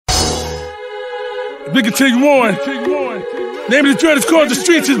We continue on. Name of the joint is called The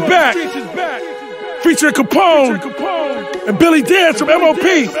Streets Is Back. Featuring Capone and Billy Danze from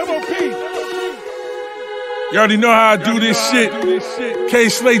M.O.P. You already know how I do this shit.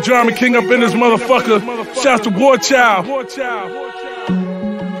 K-Slay Drama King up in this motherfucker. Shouts to Warchyld.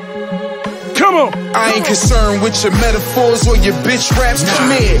 Come on. I ain't concerned with your metaphors or your bitch raps.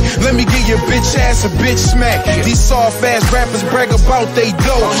 Come here, let me give your bitch ass a bitch smack. These soft ass rappers brag about they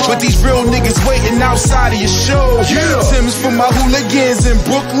dough, but these real niggas waiting outside of your show. Tim's for my hooligans in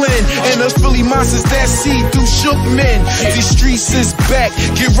Brooklyn, and us Philly monsters that see through shook men. These streets is back,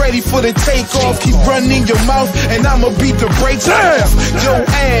 get ready for the takeoff. Keep running your mouth and I'ma beat the brakes off your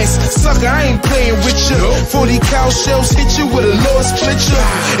ass, sucker, I ain't playing with you. 40 cal shells hit you with a Lord split you.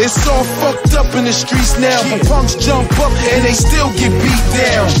 It's all fucked up in the streets now, but punks jump up and they still get beat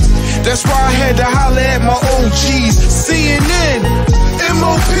down. That's why I had to holler at my OGs. CNN,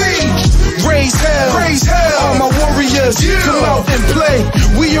 M.O.P, raise hell, all my warriors, come out and play.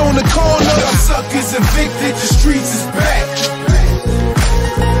 We on the corner, y'all suckers evicted, the streets is back.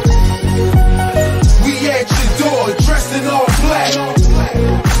 We at your door, dressed in all black.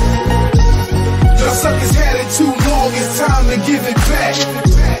 Y'all suckers had it too long, it's time to give it back.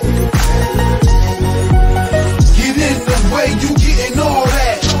 You getting all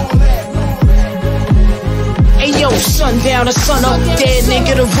that. Ayo, sundown to sun up, dead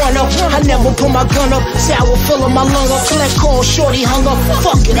nigga to run up. I never put my gun up, sour full of my lung up. Collect call, shorty hung up.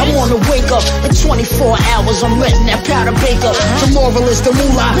 Fuck it, I wanna wake up. In 24 hours, I'm letting that powder bake up. The moral is the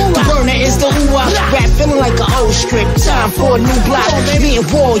moolah, the burner is the ooh-ah. Rap feeling like an old script, time for a new block. Me and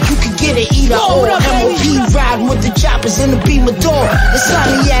Wall, you can get it either or. M.O.P riding with the choppers in the Beamer door.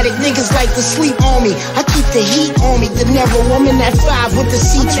 Insomniatic niggas like to sleep on me. I keep the heat on me. The narrow woman at 5 with the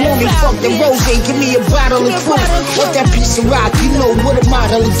seats on me. Fuck the rose, give me a bottle of proof. What that piece of rock, you know what a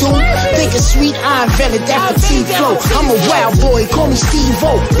model do. Think it's sweet, I invented that petite flow. I'm a wild boy, call me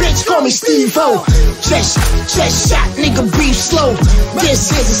Steve-O. Bitch, call me Steve-O. Chest shot, nigga, breathe slow.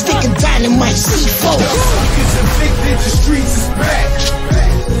 This is a stick of dynamite, C4. The suckers evicted, the streets is back.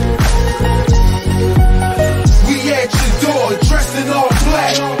 We at your door, dressed in all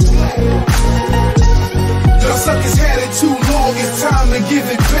black. Y'all suckers had it too long, it's time to give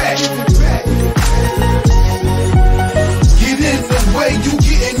it back. You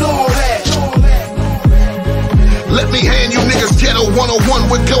getting all that. Let me hand you niggas ghetto 101,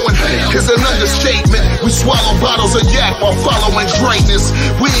 we're going is an understatement. We swallow bottles of yak while following greatness.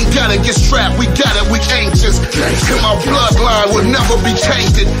 We ain't gotta get strapped, we got it, we anxious. And my bloodline will never be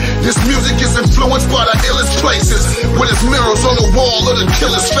tainted. This music is influenced by the illest places, with its mirrors on the wall of the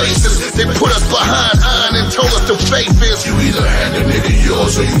killer's faces. They put us behind iron and told us the faith is you either hand a nigga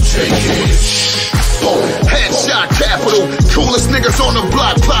yours or you take it. Headshot capital, coolest niggas on the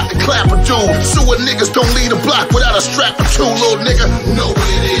block, plot to clap a dude. Sewer niggas don't leave a block without a strap or two, little nigga. Know what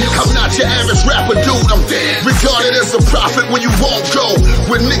it is. I'm not your average rapper, dude. I'm dead. Regarded as a prophet when you won't go.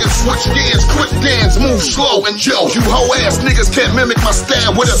 When niggas switch gears, quick dance, move slow, and yo, you hoe ass niggas can't mimic my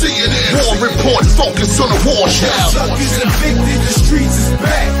style with a CNN war report. Focus on the Warchyld. Suckers evicted, the streets is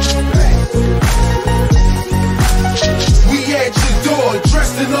back. We at your door,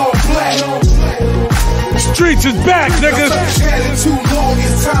 dressed in all black. Streets is back, niggas. Had it too long,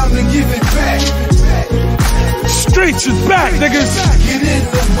 it's time to give it back. Streets is back, niggas. Get in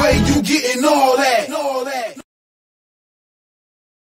the way, you getting all that.